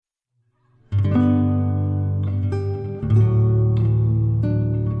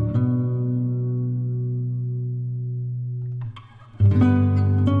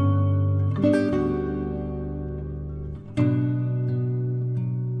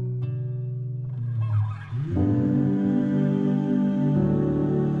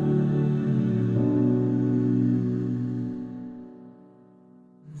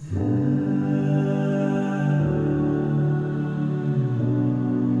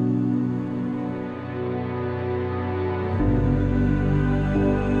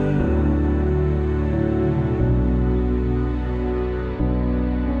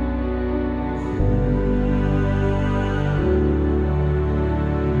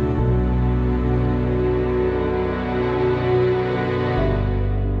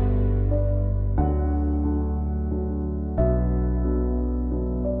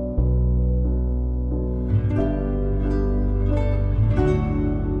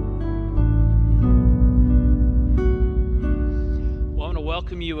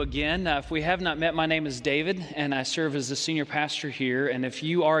welcome you again. If we have not met, my name is David, and I serve as the senior pastor here. And if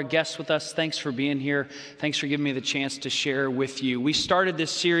you are a guest with us, thanks for being here. Thanks for giving me the chance to share with you. We started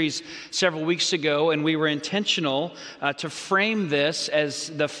this series several weeks ago, and we were intentional to frame this as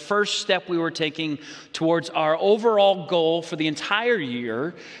the first step we were taking towards our overall goal for the entire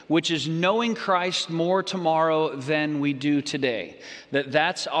year, which is knowing Christ more tomorrow than we do today.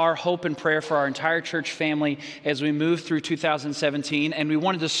 That's our hope and prayer for our entire church family as we move through 2017. And we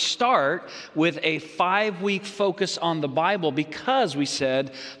wanted to start with a 5-week focus on the Bible because we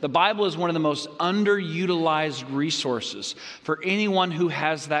said the Bible is one of the most underutilized resources for anyone who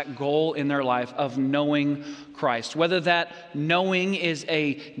has that goal in their life of knowing Christ. Whether that knowing is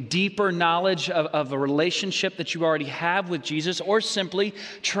a deeper knowledge of a relationship that you already have with Jesus, or simply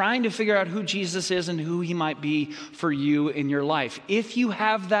trying to figure out who Jesus is and who he might be for you in your life. If you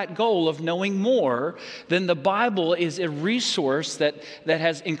have that goal of knowing more, then the Bible is a resource that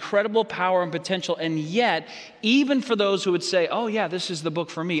has incredible power and potential. And yet, even for those who would say, oh yeah, this is the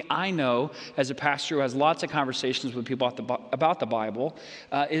book for me, I know as a pastor who has lots of conversations with people about the Bible,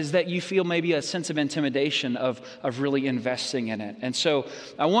 is that you feel maybe a sense of intimidation of really investing in it. And so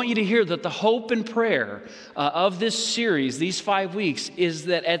I want you to hear that the hope and prayer of this series, these 5 weeks, is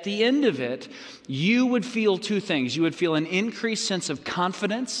that at the end of it, you would feel two things. You would feel an increased sense of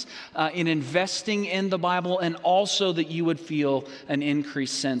confidence in investing in the Bible, and also that you would feel an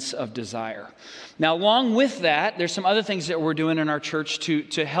increased sense of desire. Now, along with that, there's some other things that we're doing in our church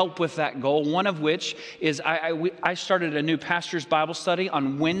to help with that goal. One of which is I started a new pastor's Bible study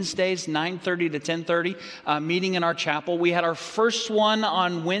on Wednesdays, 9:30 to 10:30, meeting in our chapel. We had our first one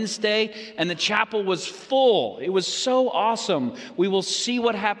on Wednesday, and the chapel was full. It was so awesome. We will see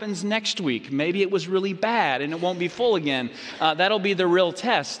what happens next week. Maybe it was really bad, and it won't be full again. That'll be the real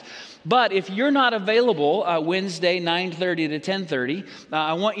test. But if you're not available Wednesday, 9:30 to 10:30,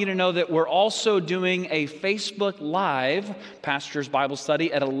 I want you to know that we're also doing a Facebook Live Pastor's Bible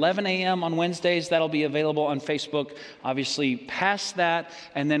Study at 11 a.m. on Wednesdays. That'll be available on Facebook, obviously past that,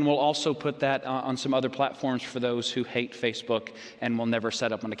 and then we'll also put that on some other platforms for those who hate Facebook and will never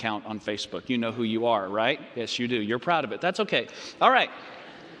set up an account on Facebook. You know who you are, right? Yes, you do. You're proud of it. That's okay. All right.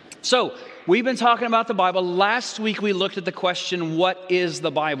 So, we've been talking about the Bible. Last week we looked at the question, what is the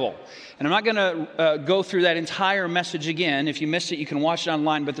Bible? And I'm not going to go through that entire message again. If you missed it, you can watch it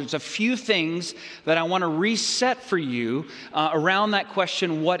online. But there's a few things that I want to reset for you around that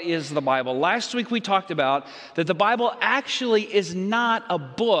question, what is the Bible? Last week we talked about that the Bible actually is not a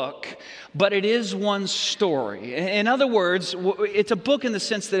book, but it is one story. In other words, it's a book in the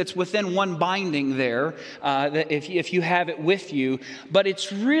sense that it's within one binding there, if you have it with you. But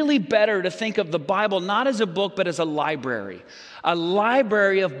it's really better to think of the Bible not as a book, but as a library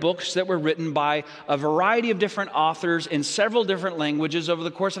of books that were written by a variety of different authors in several different languages over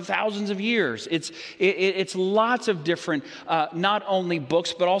the course of thousands of years. It's lots of different, not only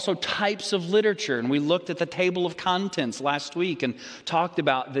books, but also types of literature. And we looked at the table of contents last week and talked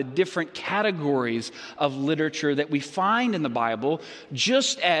about the different categories of literature that we find in the Bible,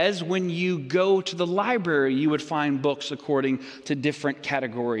 just as when you go to the library, you would find books according to different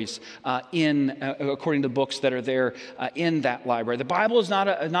categories according to books that are there in that library. The Bible is not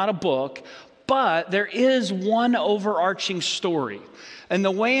a book, but there is one overarching story. And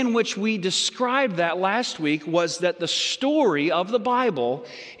the way in which we described that last week was that the story of the Bible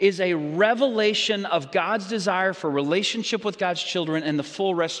is a revelation of God's desire for relationship with God's children and the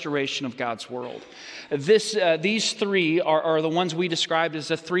full restoration of God's world. These three are the ones we described as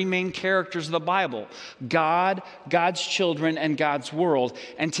the three main characters of the Bible: God, God's children, and God's world.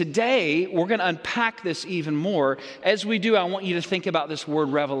 And today, we're going to unpack this even more. As we do, I want you to think about this word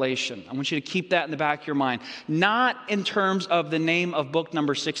revelation. I want you to keep that in the back of your mind. Not in terms of the name of book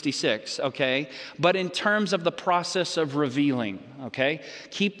number 66, okay? But in terms of the process of revealing, okay?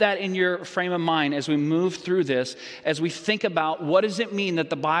 Keep that in your frame of mind as we move through this, as we think about what does it mean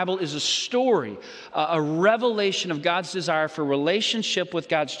that the Bible is a story, a revelation of God's desire for relationship with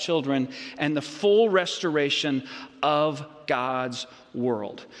God's children and the full restoration of God's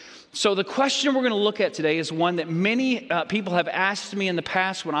world. So the question we're going to look at today is one that many people have asked me in the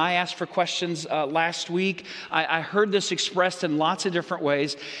past when I asked for questions last week. I heard this expressed in lots of different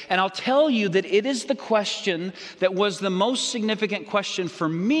ways. And I'll tell you that it is the question that was the most significant question for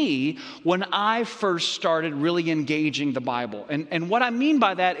me when I first started really engaging the Bible. And what I mean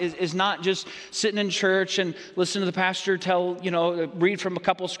by that is not just sitting in church and listening to the pastor read from a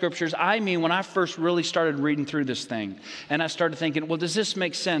couple of scriptures. I mean when I first really started reading through this thing. And I started thinking, well, does this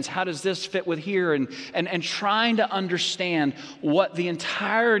make sense? How how does this fit with here? And trying to understand what the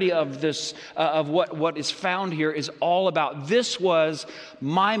entirety of this, of what is found here is all about. This was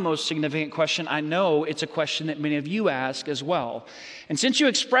my most significant question. I know it's a question that many of you ask as well. And since you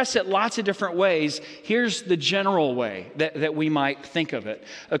express it lots of different ways, here's the general way that we might think of it.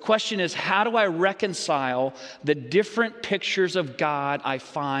 The question is, how do I reconcile the different pictures of God I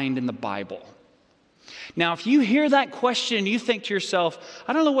find in the Bible? Now, if you hear that question and you think to yourself,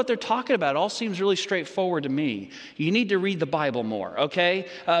 I don't know what they're talking about. It all seems really straightforward to me. You need to read the Bible more, okay?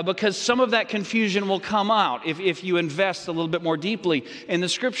 Because some of that confusion will come out if you invest a little bit more deeply in the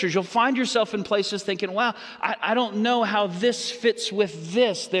Scriptures. You'll find yourself in places thinking, wow, I don't know how this fits with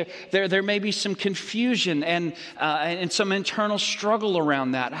this. There may be some confusion and some internal struggle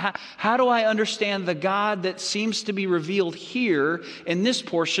around that. How do I understand the God that seems to be revealed here in this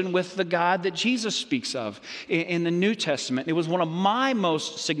portion with the God that Jesus speaks of in the New Testament? It was one of my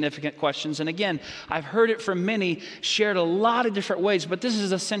most significant questions. And again, I've heard it from many, shared a lot of different ways, but this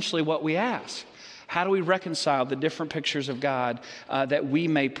is essentially what we ask. How do we reconcile the different pictures of God that we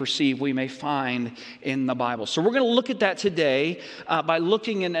may perceive, we may find in the Bible? So we're going to look at that today by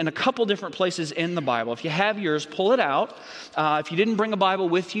looking in a couple different places in the Bible. If you have yours, pull it out. If you didn't bring a Bible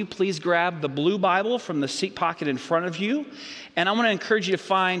with you, please grab the blue Bible from the seat pocket in front of you. And I want to encourage you to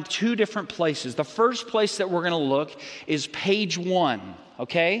find two different places. The first place that we're going to look is page 1.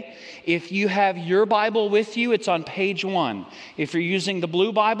 Okay? If you have your Bible with you, it's on page 1. If you're using the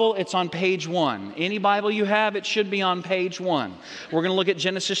blue Bible, it's on page 1. Any Bible you have, it should be on page 1. We're going to look at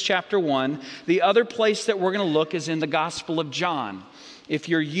Genesis chapter 1. The other place that we're going to look is in the Gospel of John. If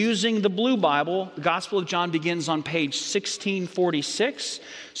you're using the blue Bible, the Gospel of John begins on page 1646.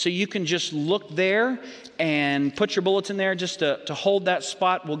 So you can just look there and put your bulletin there just to hold that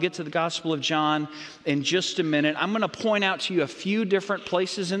spot. We'll get to the Gospel of John in just a minute. I'm going to point out to you a few different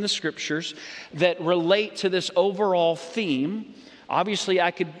places in the Scriptures that relate to this overall theme. Obviously,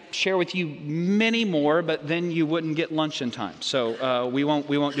 I could share with you many more, but then you wouldn't get lunch in time. So we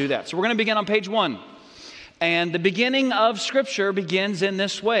won't do that. So we're going to begin on page 1. And the beginning of Scripture begins in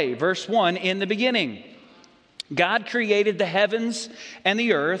this way. Verse 1, in the beginning, God created the heavens and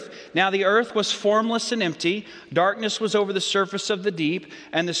the earth. Now the earth was formless and empty. Darkness was over the surface of the deep,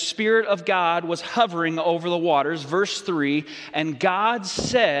 and the Spirit of God was hovering over the waters. Verse 3, and God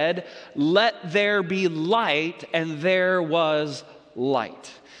said, let there be light, and there was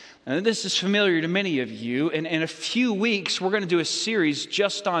light. And this is familiar to many of you. And in a few weeks, we're going to do a series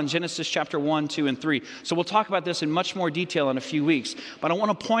just on Genesis chapter 1, 2, and 3. So we'll talk about this in much more detail in a few weeks. But I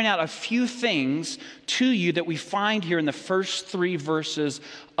want to point out a few things to you that we find here in the first 3 verses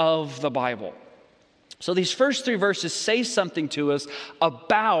of the Bible. So these first 3 verses say something to us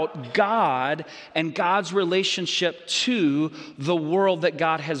about God and God's relationship to the world that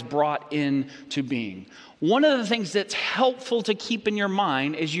God has brought into being. One of the things that's helpful to keep in your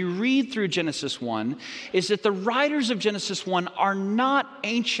mind as you read through Genesis 1 is that the writers of Genesis 1 are not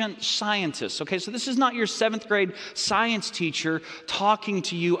ancient scientists. Okay, so this is not your 7th grade science teacher talking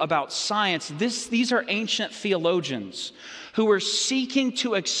to you about science. These are ancient theologians who are seeking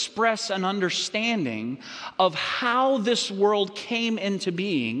to express an understanding of how this world came into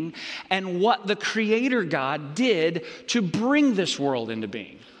being and what the Creator God did to bring this world into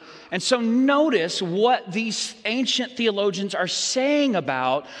being. And so notice what these ancient theologians are saying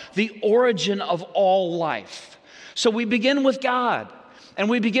about the origin of all life. So we begin with God. And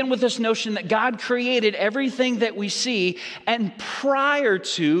we begin with this notion that God created everything that we see. And prior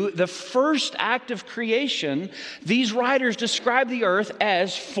to the first act of creation, these writers describe the earth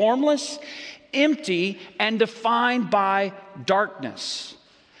as formless, empty, and defined by darkness.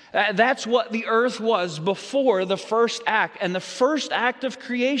 That's what the earth was before the first act. And the first act of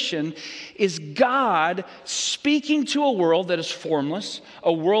creation is God speaking to a world that is formless,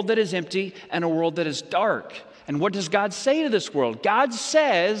 a world that is empty, and a world that is dark. And what does God say to this world? God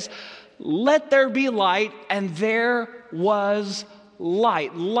says, let there be light, and there was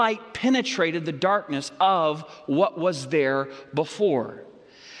light. Light penetrated the darkness of what was there before.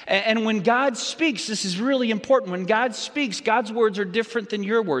 And when God speaks, this is really important. When God speaks, God's words are different than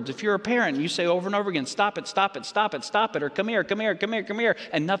your words. If you're a parent, you say over and over again, stop it, stop it, stop it, stop it, or come here, come here, come here, come here,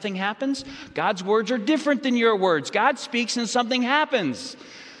 and nothing happens. God's words are different than your words. God speaks and something happens.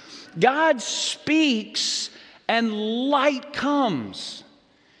 God speaks and light comes.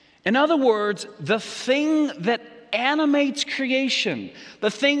 In other words, the thing that animates creation,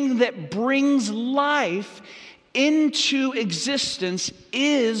 the thing that brings life into existence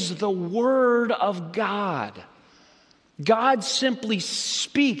is the Word of God. God simply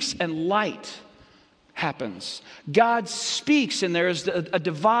speaks and light happens. God speaks, and there's a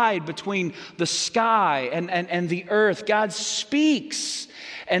divide between the sky and the earth. God speaks,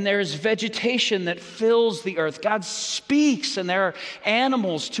 and there's vegetation that fills the earth. God speaks, and there are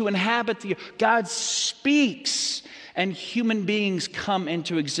animals to inhabit the earth. God speaks, and human beings come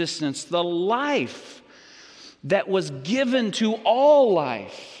into existence. The life that was given to all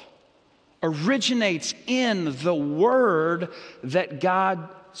life originates in the word that God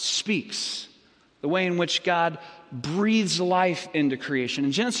speaks. The way in which God breathes life into creation.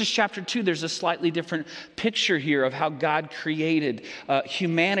 In Genesis chapter 2, there's a slightly different picture here of how God created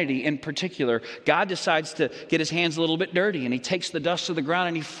humanity in particular. God decides to get his hands a little bit dirty, and he takes the dust of the ground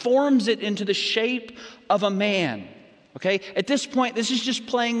and he forms it into the shape of a man. Okay, at this point, this is just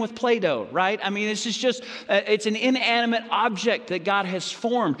playing with Play-Doh, right? I mean, this is just, it's an inanimate object that God has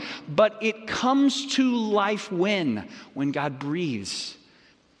formed, but it comes to life when God breathes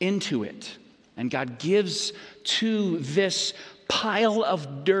into it. And God gives to this pile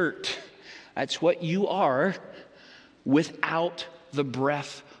of dirt, that's what you are, without the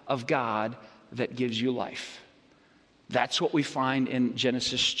breath of God that gives you life. That's what we find in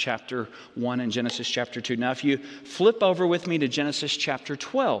Genesis chapter 1 and Genesis chapter 2. Now, if you flip over with me to Genesis chapter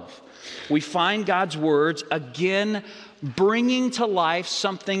 12, we find God's words again bringing to life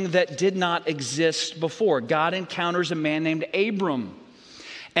something that did not exist before. God encounters a man named Abram.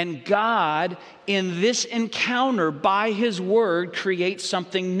 And God, in this encounter, by his word, creates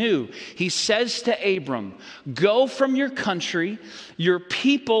something new. He says to Abram, go from your country, your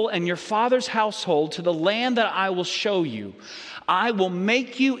people, and your father's household to the land that I will show you. I will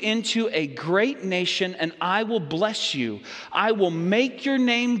make you into a great nation, and I will bless you. I will make your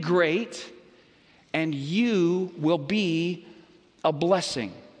name great, and you will be a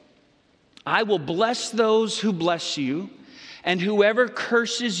blessing. I will bless those who bless you, and whoever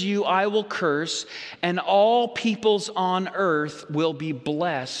curses you, I will curse, and all peoples on earth will be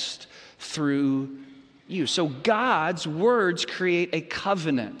blessed through you. So God's words create a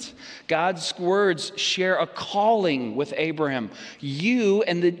covenant. God's words share a calling with Abraham. You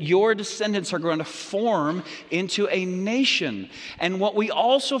and your descendants are going to form into a nation. And what we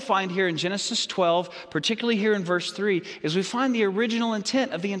also find here in Genesis 12, particularly here in verse 3, is we find the original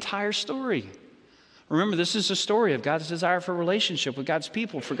intent of the entire story. Remember, this is a story of God's desire for relationship with God's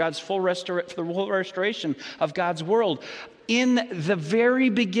people, for God's full restoration of God's world. In the very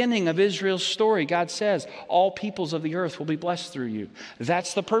beginning of Israel's story, God says, all peoples of the earth will be blessed through you.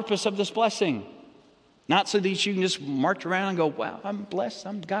 That's the purpose of this blessing. Not so that you can just march around and go, wow, I'm blessed,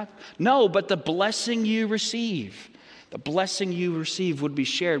 I'm God. No, but the blessing you receive. The blessing you receive would be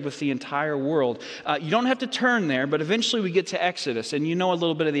shared with the entire world. You don't have to turn there, but eventually we get to Exodus, and you know a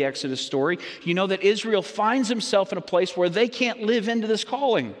little bit of the Exodus story. You know that Israel finds himself in a place where they can't live into this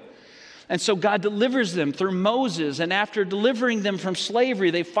calling. And so God delivers them through Moses, and after delivering them from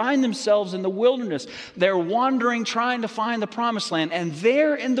slavery, they find themselves in the wilderness. They're wandering, trying to find the promised land. And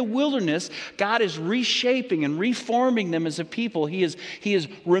there in the wilderness, God is reshaping and reforming them as a people. He is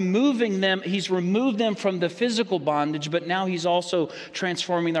removing them. He's removed them from the physical bondage, but now he's also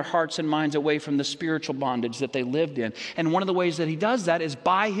transforming their hearts and minds away from the spiritual bondage that they lived in. And one of the ways that he does that is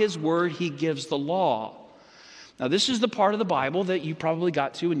by his word, he gives the law. Now, this is the part of the Bible that you probably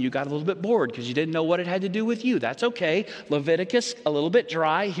got to and you got a little bit bored because you didn't know what it had to do with you. That's okay. Leviticus, a little bit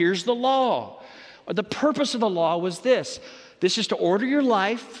dry. Here's the law. The purpose of the law was this. This is to order your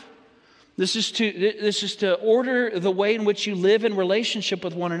life. This is to order the way in which you live in relationship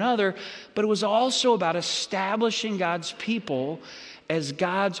with one another. But it was also about establishing God's people as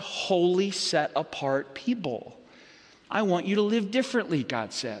God's holy, set-apart people. I want you to live differently,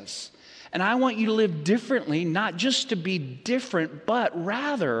 God says. And I want you to live differently, not just to be different, but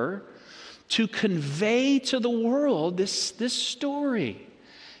rather to convey to the world this story,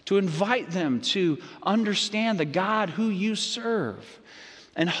 to invite them to understand the God who you serve.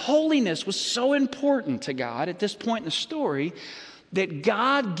 And holiness was so important to God at this point in the story that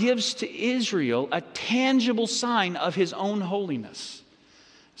God gives to Israel a tangible sign of his own holiness.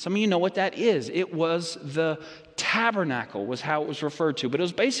 Some of you know what that is. It was the tabernacle, was how it was referred to. But it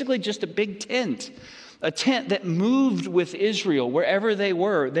was basically just a big tent, a tent that moved with Israel wherever they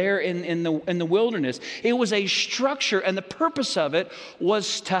were, there in the wilderness. It was a structure, and the purpose of it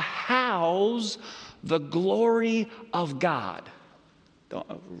was to house the glory of God.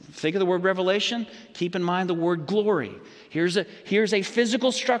 Think of the word revelation. Keep in mind the word glory. Here's a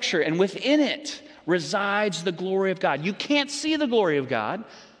physical structure, and within it resides the glory of God. You can't see the glory of God.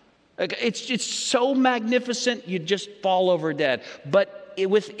 It's so magnificent, you just fall over dead. But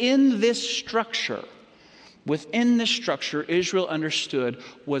within this structure, within this structure, Israel understood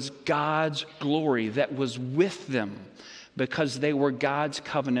was God's glory that was with them because they were God's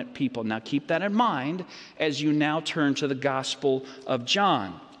covenant people. Now keep that in mind as you now turn to the Gospel of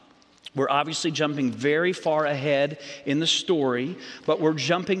John. We're obviously jumping very far ahead in the story, but we're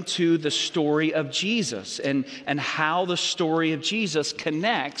jumping to the story of Jesus and how the story of Jesus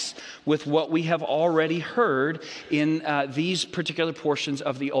connects with what we have already heard in these particular portions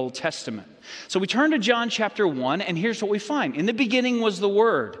of the Old Testament. So we turn to John chapter 1, and here's what we find. In the beginning was the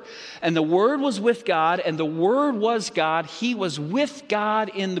Word, and the Word was with God, and the Word was God. He was with God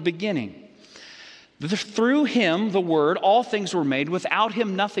in the beginning. Through him, the Word, all things were made. Without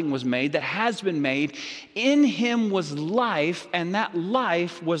him, nothing was made that has been made. In him was life, and that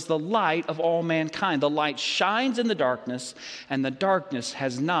life was the light of all mankind. The light shines in the darkness, and the darkness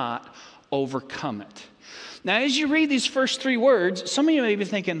has not overcome it. Now, as you read these first three words, some of you may be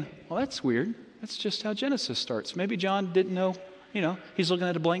thinking, well, that's weird. That's just how Genesis starts. Maybe John didn't know, he's looking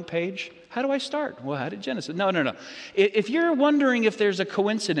at a blank page. How do I start? Well, how did Genesis? No. If you're wondering if there's a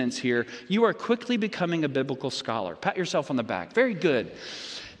coincidence here, you are quickly becoming a biblical scholar. Pat yourself on the back. Very good.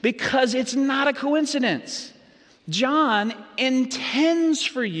 Because it's not a coincidence. John intends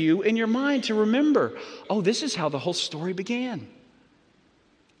for you in your mind to remember, this is how the whole story began.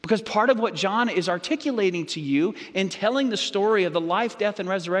 Because part of what John is articulating to you in telling the story of the life, death, and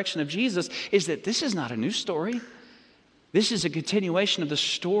resurrection of Jesus is that this is not a new story. This is a continuation of the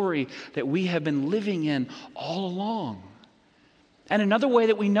story that we have been living in all along. And another way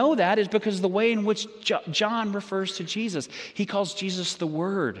that we know that is because of the way in which John refers to Jesus. He calls Jesus the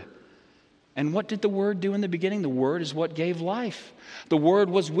Word. And what did the Word do in the beginning? The Word is what gave life. The Word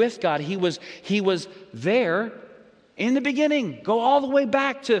was with God. He was there in the beginning. Go all the way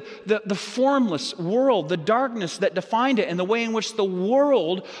back to the formless world, the darkness that defined it, and the way in which the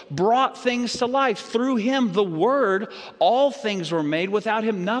world brought things to life. Through him, the Word, all things were made. Without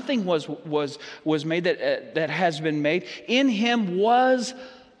him, nothing was made that has been made. In him was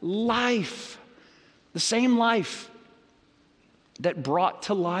life. The same life that brought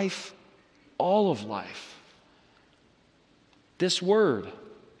to life all of life. This Word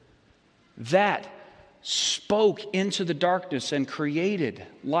that spoke into the darkness and created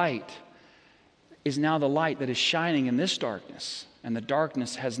light is now the light that is shining in this darkness, and the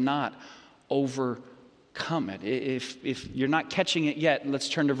darkness has not overcome it. If you're not catching it yet, let's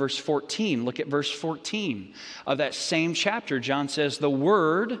turn to verse 14. Look at verse 14 of that same chapter. John says, the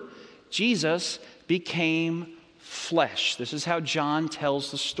Word, Jesus, became flesh. This is how John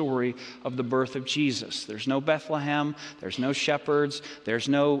tells the story of the birth of Jesus. There's no Bethlehem, there's no shepherds, there's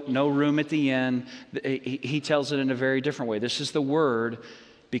no room at the inn. He tells it in a very different way. This is the Word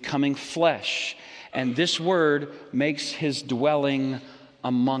becoming flesh, and this Word makes his dwelling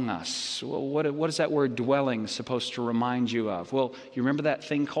among us. Well, what is that word dwelling supposed to remind you of? Well, you remember that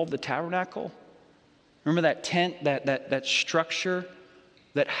thing called the tabernacle? Remember that tent, that structure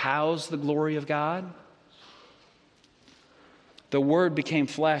that housed the glory of God? The Word became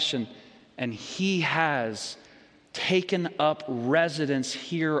flesh, and he has taken up residence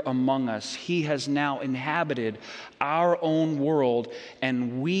here among us. He has now inhabited our own world,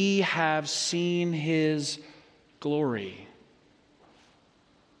 and we have seen his glory.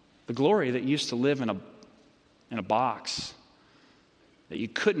 The glory that used to live in a box that you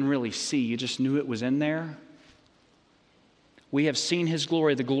couldn't really see. You just knew it was in there. We have seen his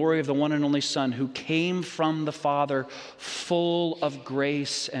glory, the glory of the one and only Son who came from the Father, full of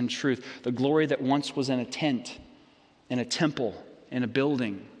grace and truth. The glory that once was in a tent, in a temple, in a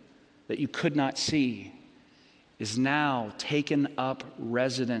building that you could not see, is now taken up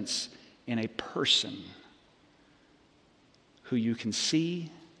residence in a person who you can see,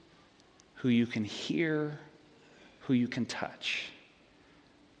 who you can hear, who you can touch.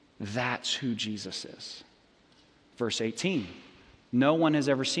 That's who Jesus is. Verse 18, no one has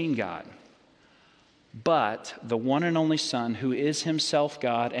ever seen God, but the one and only Son, who is himself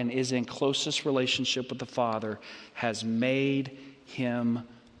God and is in closest relationship with the Father, has made him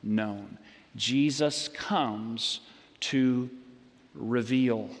known. Jesus comes to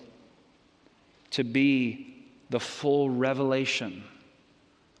reveal, to be the full revelation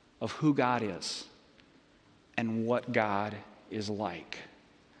of who God is and what God is like.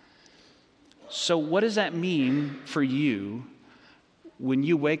 So what does that mean for you when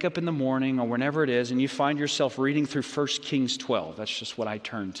you wake up in the morning or whenever it is and you find yourself reading through 1 Kings 12? That's just what I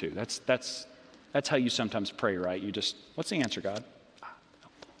turn to. That's how you sometimes pray, right? You just, what's the answer, God?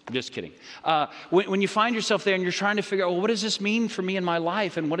 I'm just kidding. When you find yourself there and you're trying to figure out, well, what does this mean for me in my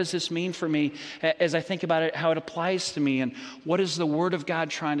life? And what does this mean for me as I think about it, how it applies to me? And what is the Word of God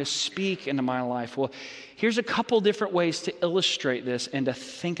trying to speak into my life? Well, here's a couple different ways to illustrate this and to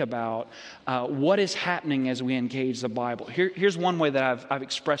think about what is happening as we engage the Bible. Here's one way that I've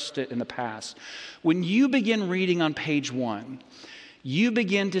expressed it in the past. When you begin reading on page 1, you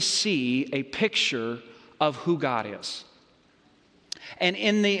begin to see a picture of who God is. And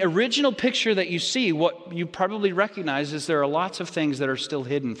in the original picture that you see, what you probably recognize is there are lots of things that are still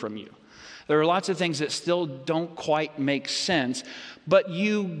hidden from you. There are lots of things that still don't quite make sense, but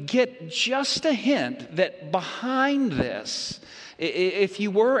you get just a hint that behind this, if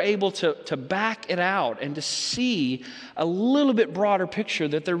you were able to back it out and to see a little bit broader picture,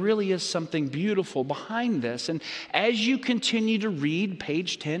 that there really is something beautiful behind this. And as you continue to read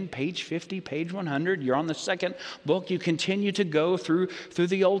page 10, page 50, page 100, you're on the second book, you continue to go through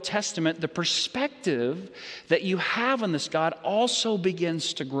the Old Testament, the perspective that you have on this God also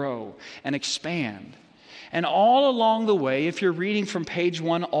begins to grow and expand. And all along the way, if you're reading from page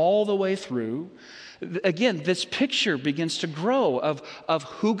 1 all the way through, again, this picture begins to grow of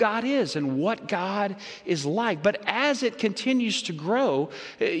who God is and what God is like. But as it continues to grow,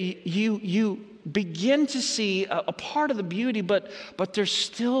 you begin to see a part of the beauty, but there's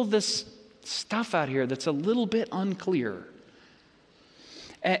still this stuff out here that's a little bit unclear.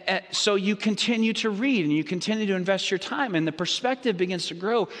 So you continue to read and you continue to invest your time, and the perspective begins to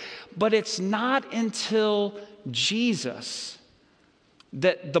grow. But it's not until Jesus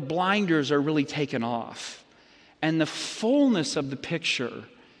that the blinders are really taken off and the fullness of the picture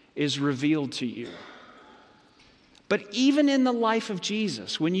is revealed to you. But even in the life of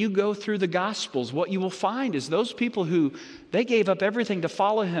Jesus, when you go through the Gospels, what you will find is those people who, they gave up everything to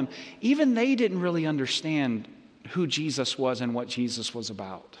follow him, even they didn't really understand who Jesus was and what Jesus was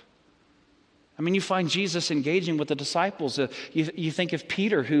about. I mean, you find Jesus engaging with the disciples. You think of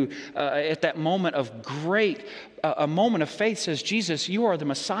Peter, who at that moment of a moment of faith says, Jesus, you are the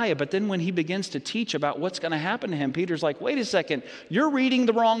Messiah. But then when he begins to teach about what's going to happen to him, Peter's like, wait a second, you're reading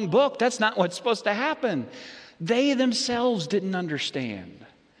the wrong book. That's not what's supposed to happen. They themselves didn't understand.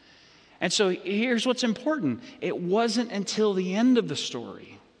 And so here's what's important. It wasn't until the end of the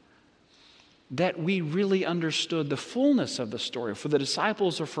story that we really understood the fullness of the story. For the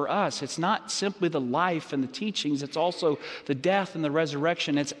disciples or for us, it's not simply the life and the teachings, it's also the death and the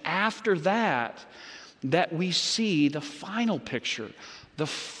resurrection. It's after that we see the final picture, the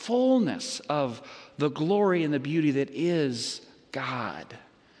fullness of the glory and the beauty that is God.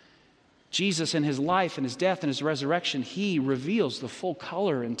 Jesus in his life and his death and his resurrection, he reveals the full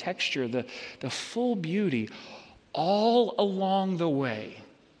color and texture, the full beauty all along the way.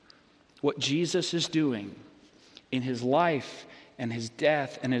 What Jesus is doing in his life and his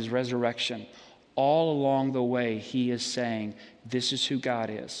death and his resurrection, all along the way, he is saying, this is who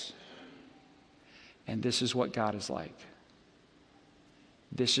God is. And this is what God is like.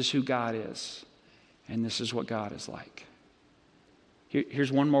 This is who God is. And this is what God is like.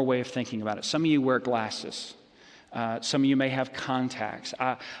 Here's one more way of thinking about it. Some of you wear glasses. Some of you may have contacts.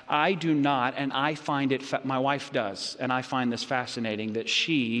 I do not, and I find it, my wife does, and I find this fascinating, that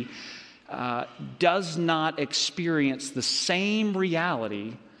she does not experience the same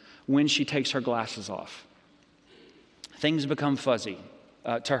reality when she takes her glasses off. Things become fuzzy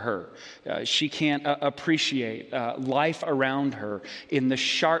to her. She can't appreciate life around her in the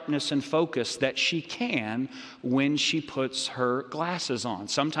sharpness and focus that she can when she puts her glasses on.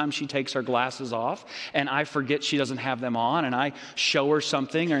 Sometimes she takes her glasses off and I forget she doesn't have them on, and I show her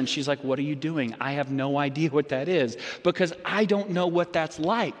something and she's like, what are you doing? I have no idea what that is, because I don't know what that's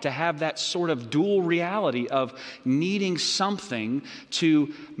like to have that sort of dual reality of needing something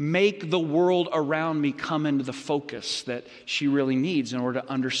to make the world around me come into the focus that she really needs in order to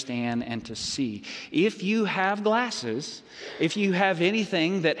understand and to see. If you have glasses, if you have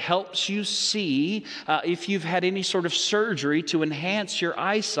anything that helps you see, if you've had any sort of surgery to enhance your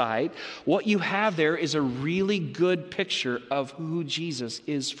eyesight, what you have there is a really good picture of who Jesus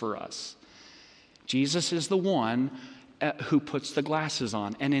is for us. Jesus is the one who puts the glasses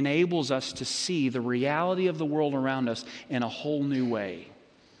on and enables us to see the reality of the world around us in a whole new way.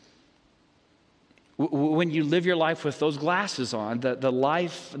 When you live your life with those glasses on, the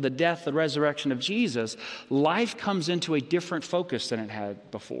life, the death, the resurrection of Jesus, life comes into a different focus than it had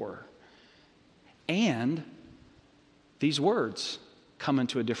before. And these words come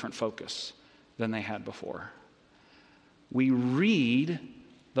into a different focus than they had before. We read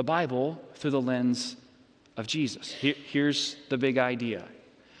the Bible through the lens of Jesus. Here's the big idea.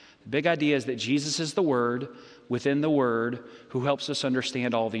 The big idea is that Jesus is the Word. within the Word who helps us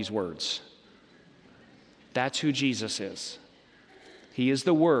understand all these words. That's who Jesus is. He is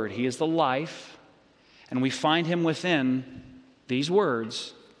the Word. He is the life. And we find him within these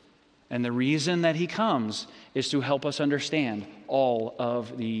words. And the reason that he comes is to help us understand all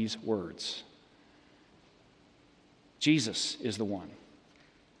of these words. Jesus is the one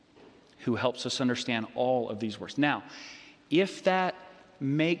who helps us understand all of these words. Now, if that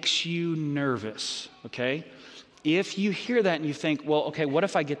makes you nervous, okay? If you hear that and you think, well, okay, what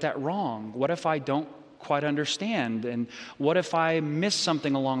if I get that wrong? What if I don't quite understand? And what if I miss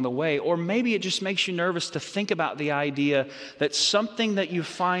something along the way? Or maybe it just makes you nervous to think about the idea that something that you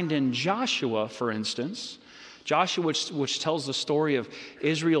find in Joshua, for instance, Joshua, which tells the story of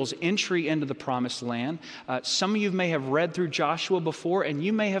Israel's entry into the promised land. Some of you may have read through Joshua before, and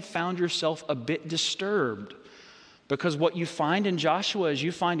you may have found yourself a bit disturbed, because what you find in Joshua is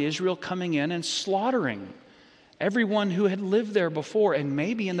you find Israel coming in and slaughtering everyone who had lived there before. And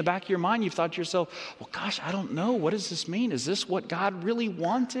maybe in the back of your mind, you've thought to yourself, well, gosh, I don't know. What does this mean? Is this what God really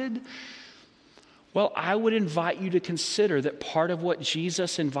wanted? Well, I would invite you to consider that part of what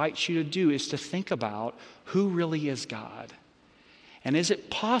Jesus invites you to do is to think about who really is God. And is it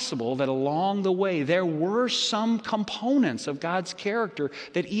possible that along the way there were some components of God's character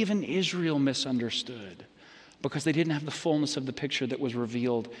that even Israel misunderstood because they didn't have the fullness of the picture that was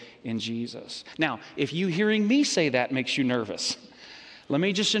revealed in Jesus? Now, if you hearing me say that makes you nervous, let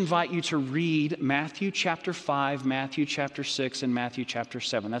me just invite you to read Matthew chapter 5, Matthew chapter 6, and Matthew chapter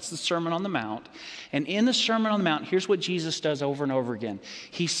 7. That's the Sermon on the Mount. And in the Sermon on the Mount, here's what Jesus does over and over again.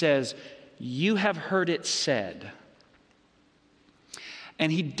 He says, "You have heard it said."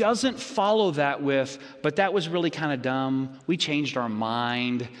 And he doesn't follow that with, "But that was really kind of dumb. We changed our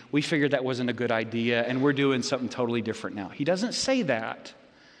mind. We figured that wasn't a good idea, and we're doing something totally different now." He doesn't say that.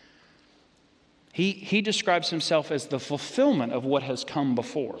 He describes himself as the fulfillment of what has come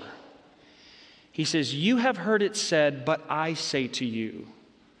before. He says, "You have heard it said, but I say to you,"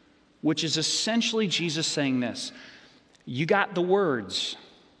 which is essentially Jesus saying this: you got the words,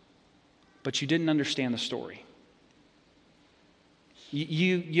 but you didn't understand the story.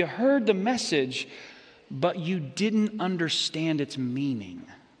 You heard the message, but you didn't understand its meaning.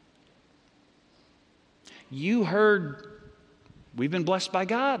 You heard, "We've been blessed by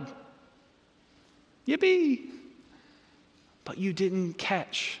God. Yippee!" But you didn't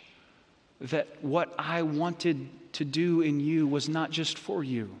catch that what I wanted to do in you was not just for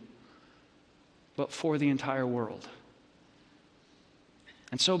you, but for the entire world.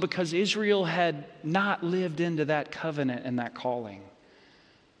 And so because Israel had not lived into that covenant and that calling,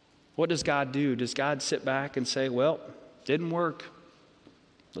 what does God do? Does God sit back and say, "Well, didn't work.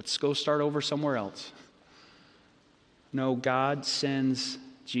 Let's go start over somewhere else"? No, God sends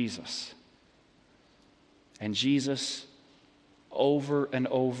Jesus. And Jesus, over and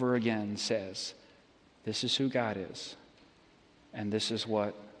over again, says, this is who God is, and this is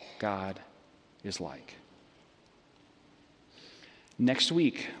what God is like. Next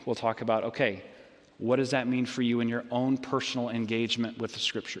week, we'll talk about, okay, what does that mean for you in your own personal engagement with the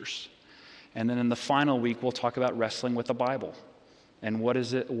Scriptures? And then in the final week, we'll talk about wrestling with the Bible. And what does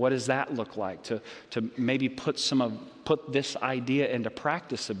that look like to maybe put this idea into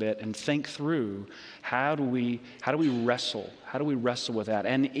practice a bit and think through how do we wrestle with that?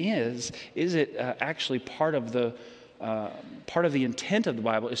 And is it actually part of the intent of the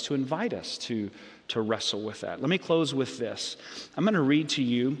Bible is to invite us to wrestle with that? Let me close with this. I'm going to read to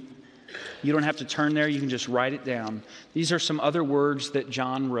you. You don't have to turn there. You can just write it down. These are some other words that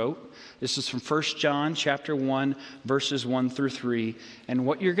John wrote. This is from 1 John chapter 1, verses 1 through 3. And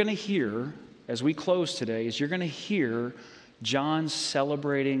what you're going to hear as we close today is you're going to hear John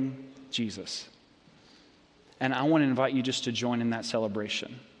celebrating Jesus. And I want to invite you just to join in that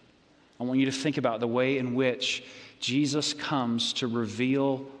celebration. I want you to think about the way in which Jesus comes to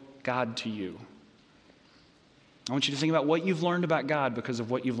reveal God to you. I want you to think about what you've learned about God because of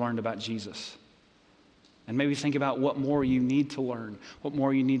what you've learned about Jesus. And maybe think about what more you need to learn, what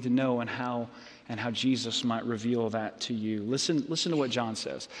more you need to know, and how Jesus might reveal that to you. Listen to what John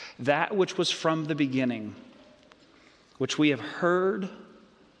says. "That which was from the beginning, which we have heard,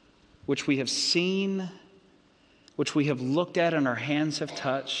 which we have seen, which we have looked at and our hands have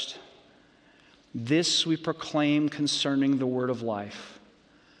touched, this we proclaim concerning the word of life.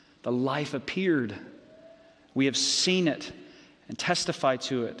 The life appeared. We have seen it and testify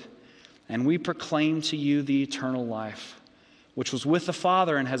to it. And we proclaim to you the eternal life, which was with the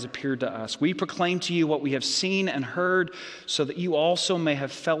Father and has appeared to us. We proclaim to you what we have seen and heard, so that you also may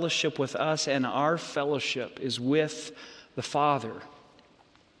have fellowship with us. And our fellowship is with the Father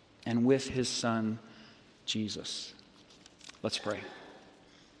and with his Son, Jesus. Let's pray.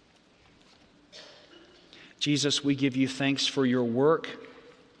 Jesus, we give you thanks for your work,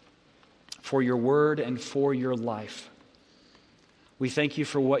 for your word, and for your life. We thank you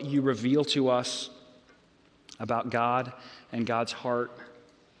for what you reveal to us about God and God's heart.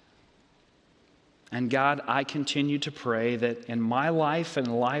 And God, I continue to pray that in my life and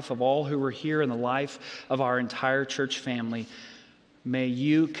the life of all who are here and the life of our entire church family, may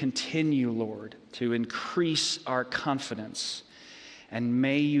you continue, Lord, to increase our confidence, and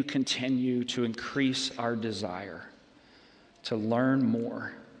may you continue to increase our desire to learn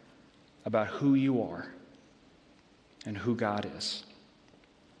more about who you are and who God is.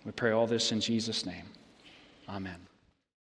 We pray all this in Jesus' name. Amen.